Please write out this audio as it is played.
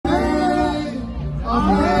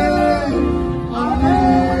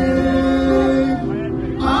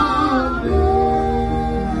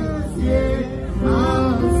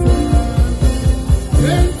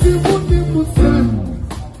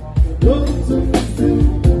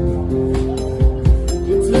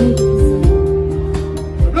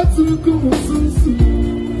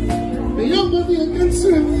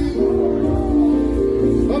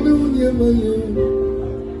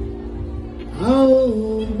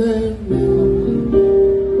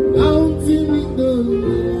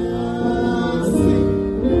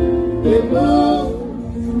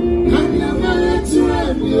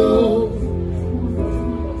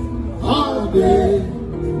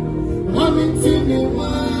Yes,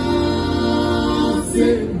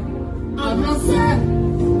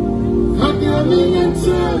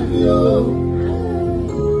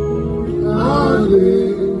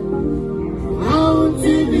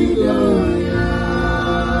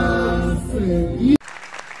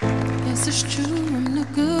 it's true, I'm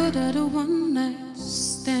not good at a one-night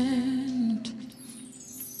stand,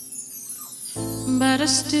 but I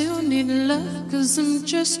still need love, 'cause I'm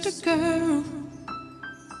just a girl.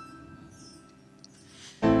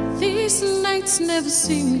 These nights never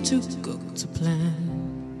seem to go to plan.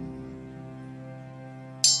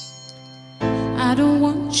 I don't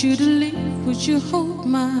want you to leave, would you hold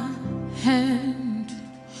my hand?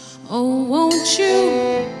 Oh, won't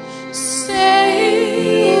you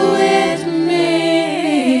stay with me?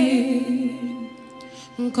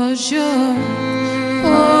 'Cause you're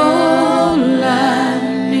all I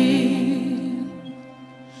need.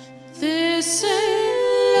 This ain't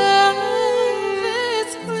love,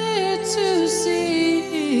 it's clear to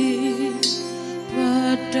see,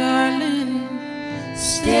 but darling,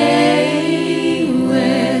 stay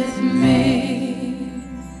with me.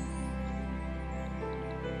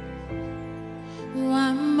 Why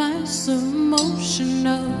am I so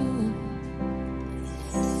emotional?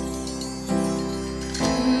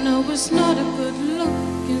 No, it's not a good look,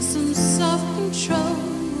 it's some self-control.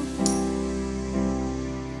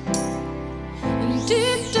 And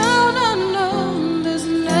deep down I know there's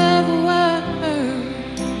never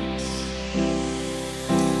words,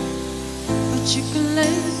 but you can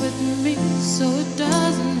lay with me so it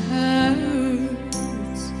doesn't hurt.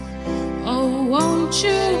 Oh, won't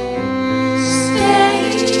you stay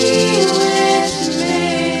with me?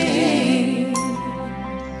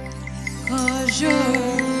 'Cause you're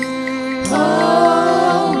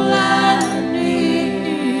all I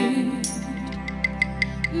need.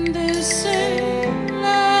 This ain't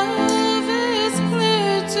love, it's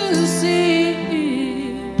clear to see,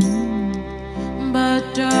 but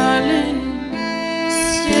darling,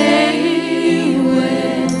 stay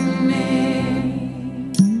with me.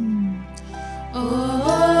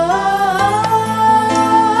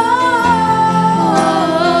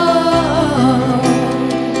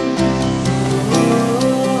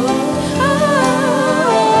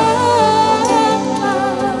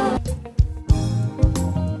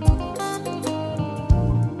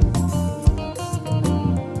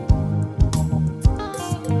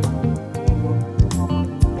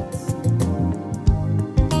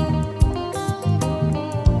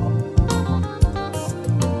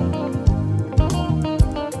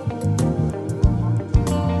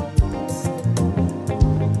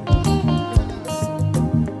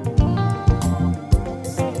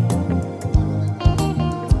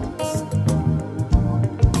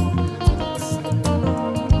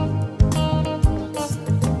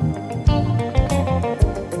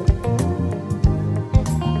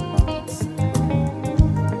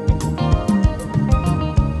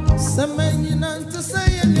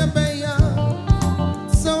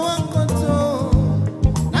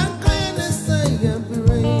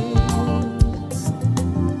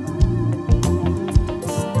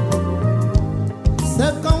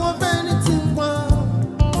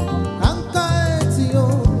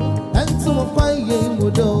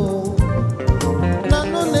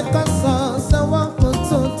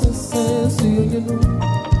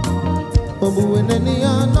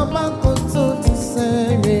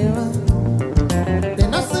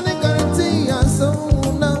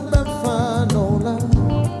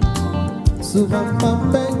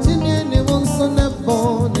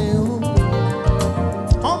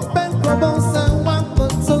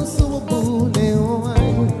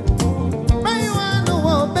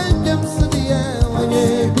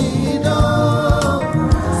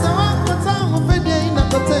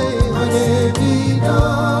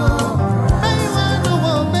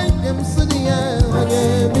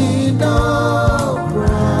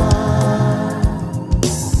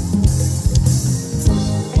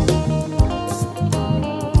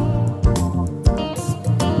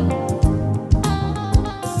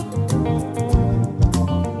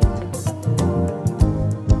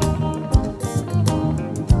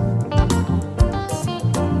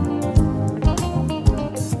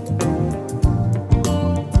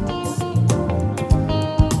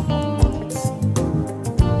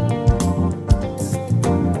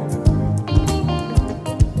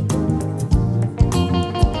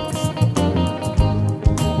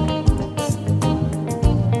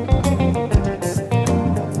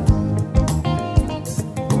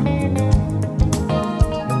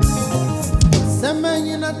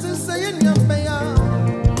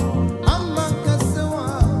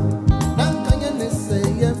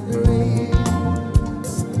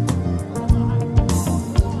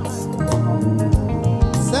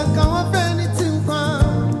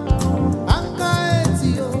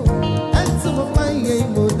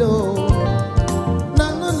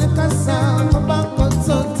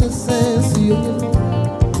 sense you.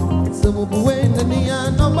 Some of the way that the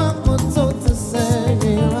end of my control to say,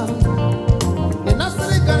 and I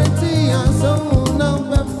still guarantee I so now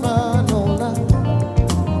we're far no love.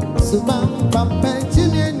 So Bamba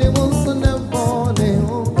pension and they won't send them for the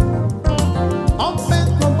home. I'll bet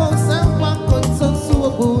from both and one control to a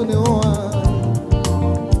boon.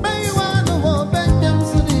 May you want to walk back them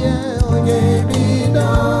to the air, oh yeah, be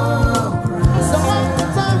done. So I'm the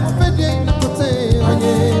time of it, ain't the potato, oh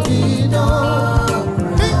yeah, be done.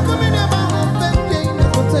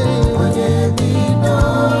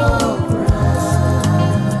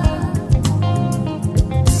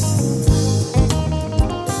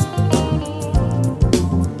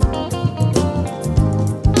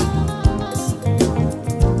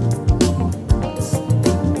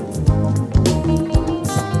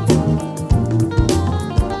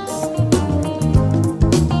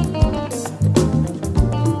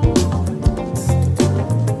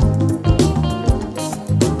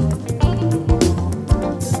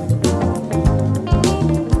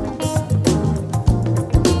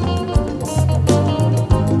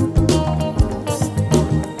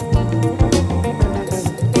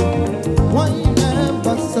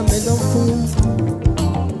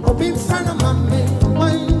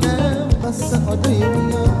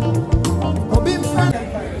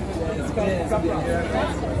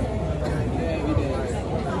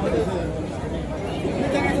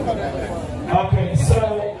 Okay, so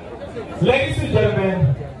ladies and gentlemen,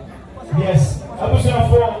 yes, I was going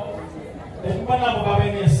for the man of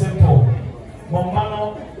Babeni is simple. Momano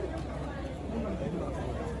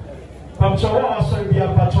Pamchawa, sorry, be a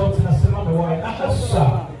patron in a cinema. Why? Ahasa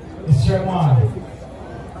is your man.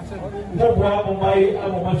 No problem, my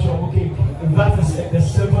okay. That is the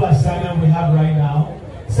simple assignment we have right now.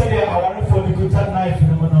 So, yeah, I want for the good knife in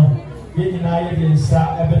the mono. You know, you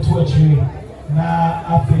start ever to a tree. Now,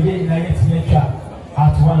 after you know,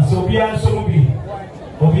 at once. So, be on so be.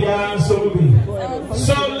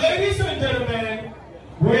 So, ladies and gentlemen,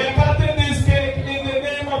 we are cutting this cake in the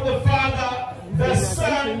name of the Father, the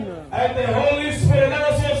Son, and the Holy Spirit. Let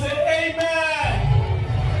us all say, Amen.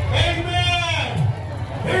 Amen.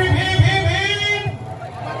 Hip, hip, hip, hip.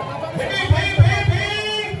 Hip, hip, hip,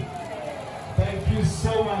 hip. Thank you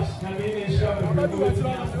so much.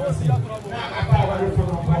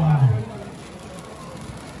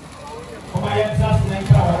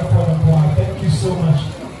 Thank you so much.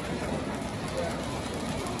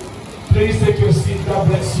 Please take your seat. God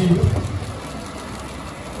bless you.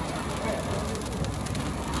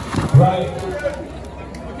 Right.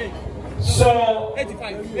 Okay. So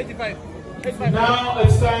 85. Now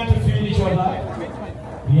it's time to feed each other.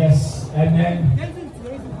 Yes, and then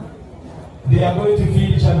they are going to feed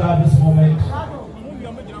each other at this moment.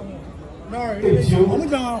 It's you.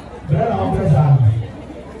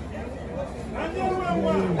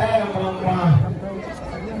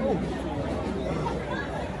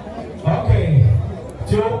 Okay.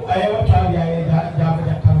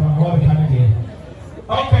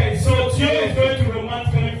 Okay, so Joe is going to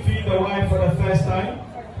romantically feed the wife for the first time.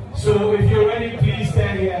 So if you're ready, please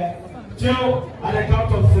stand here. Joe, at the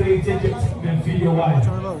count of 3, take it and feed your wife.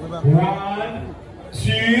 1,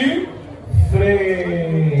 2,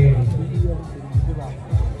 3.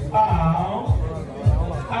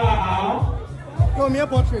 Show me a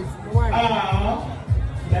portrait.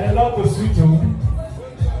 And a lot of sweet too.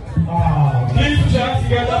 Please put your hands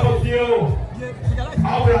together for you.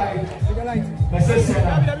 All right. My sister,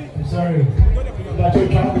 I'm sorry. That you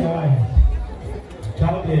count your wife.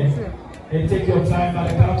 Count there. And take your time. At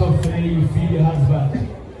the count of 3, you feed your husband.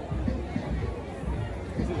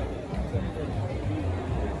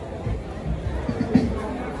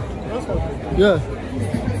 Yeah.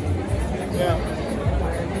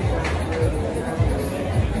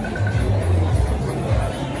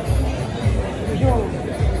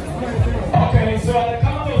 Okay, so at the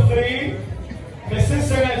count of 3, Mrs.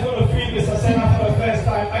 Sarah is going to feed Mr. Sarah for the first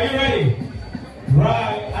time. Are you ready?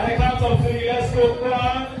 Right. At the count of 3, let's go. 1,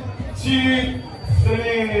 2, 3.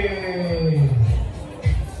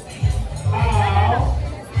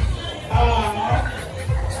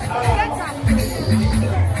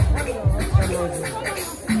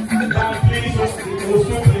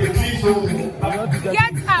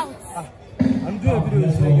 Get out! I'm doing a video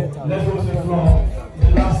so get out. Let's go to the floor. The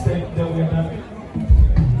last thing that we're done.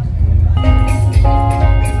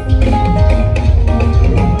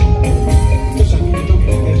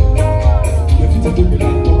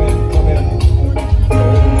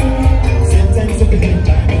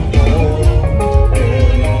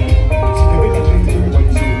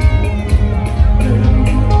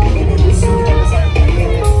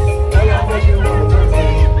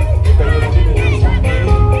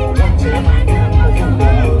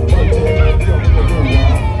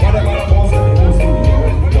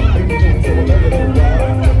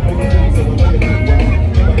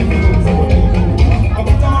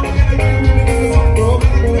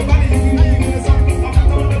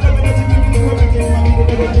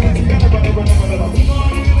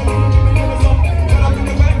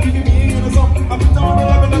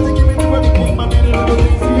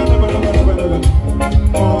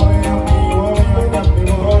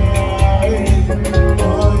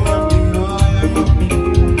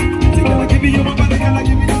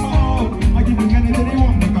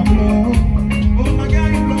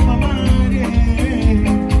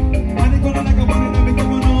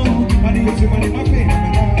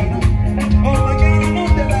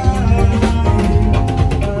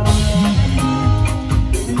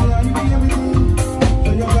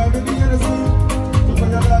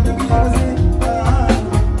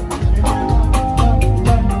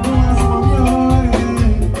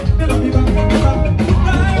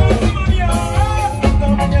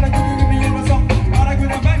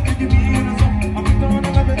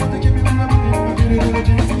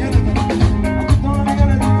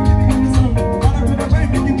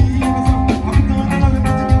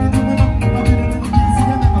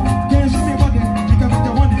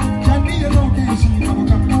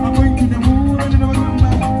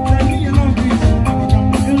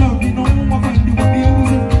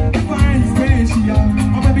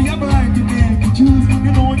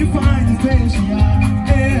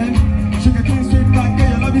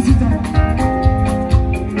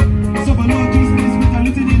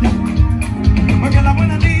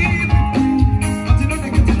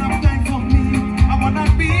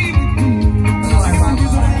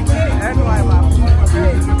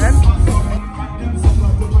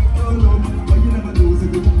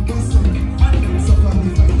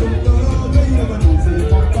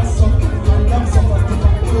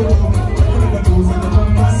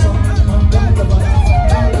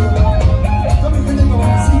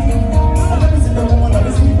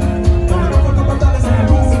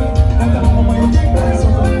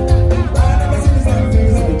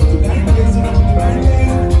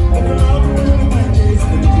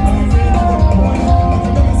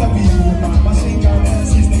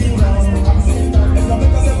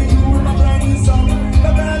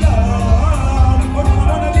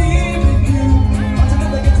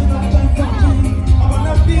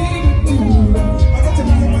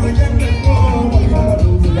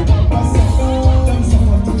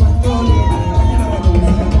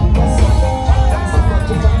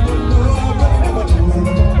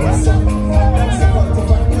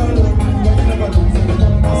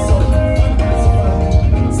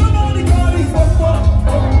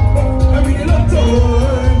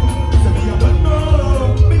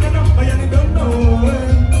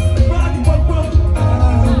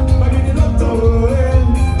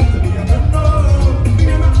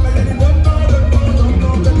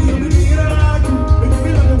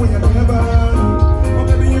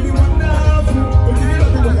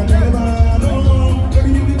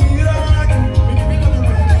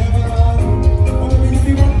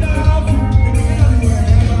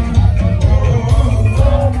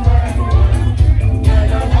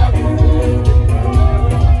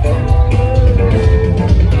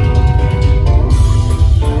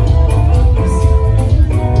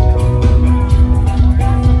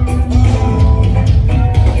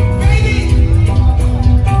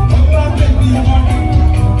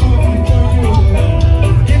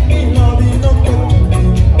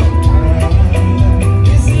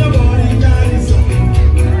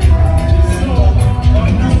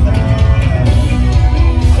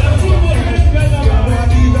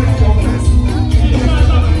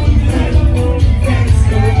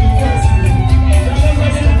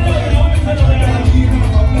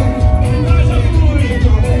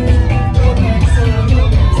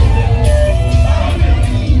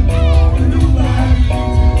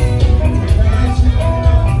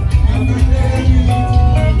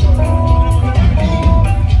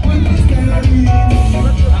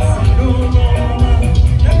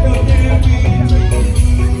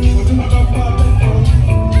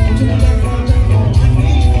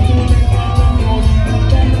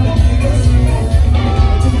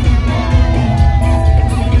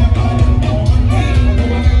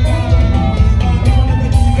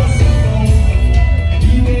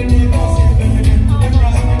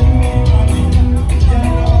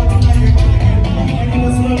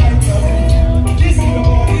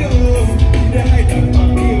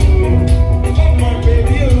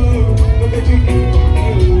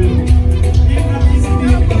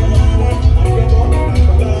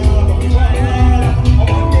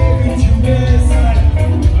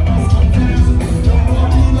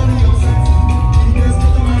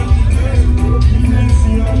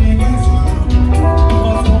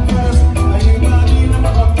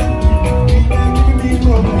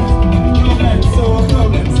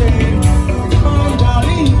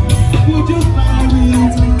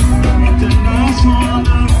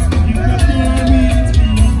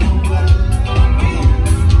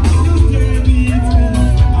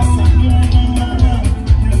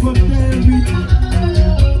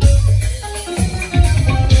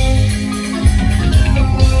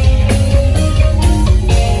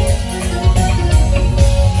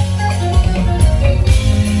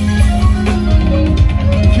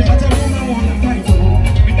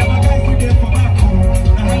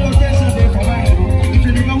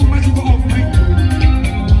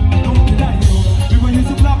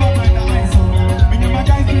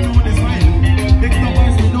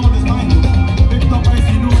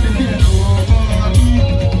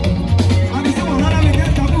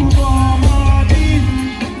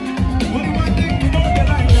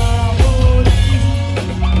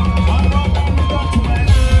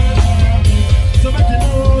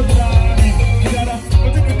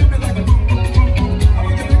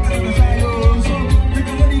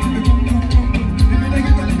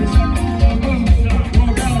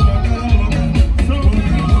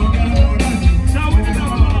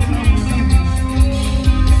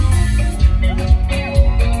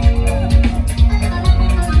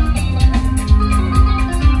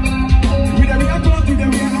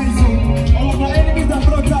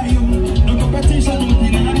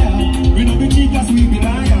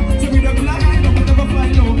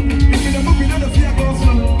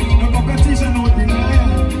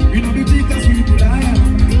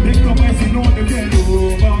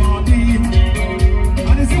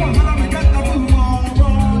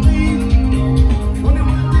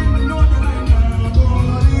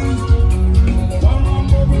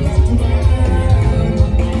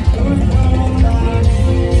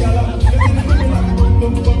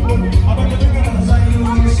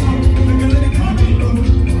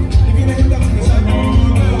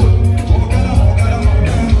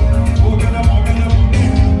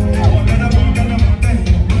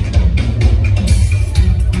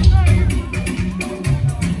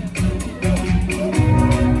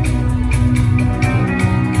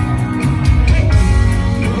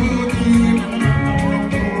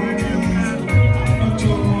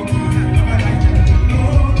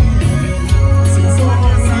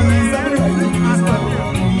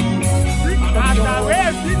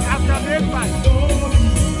 one.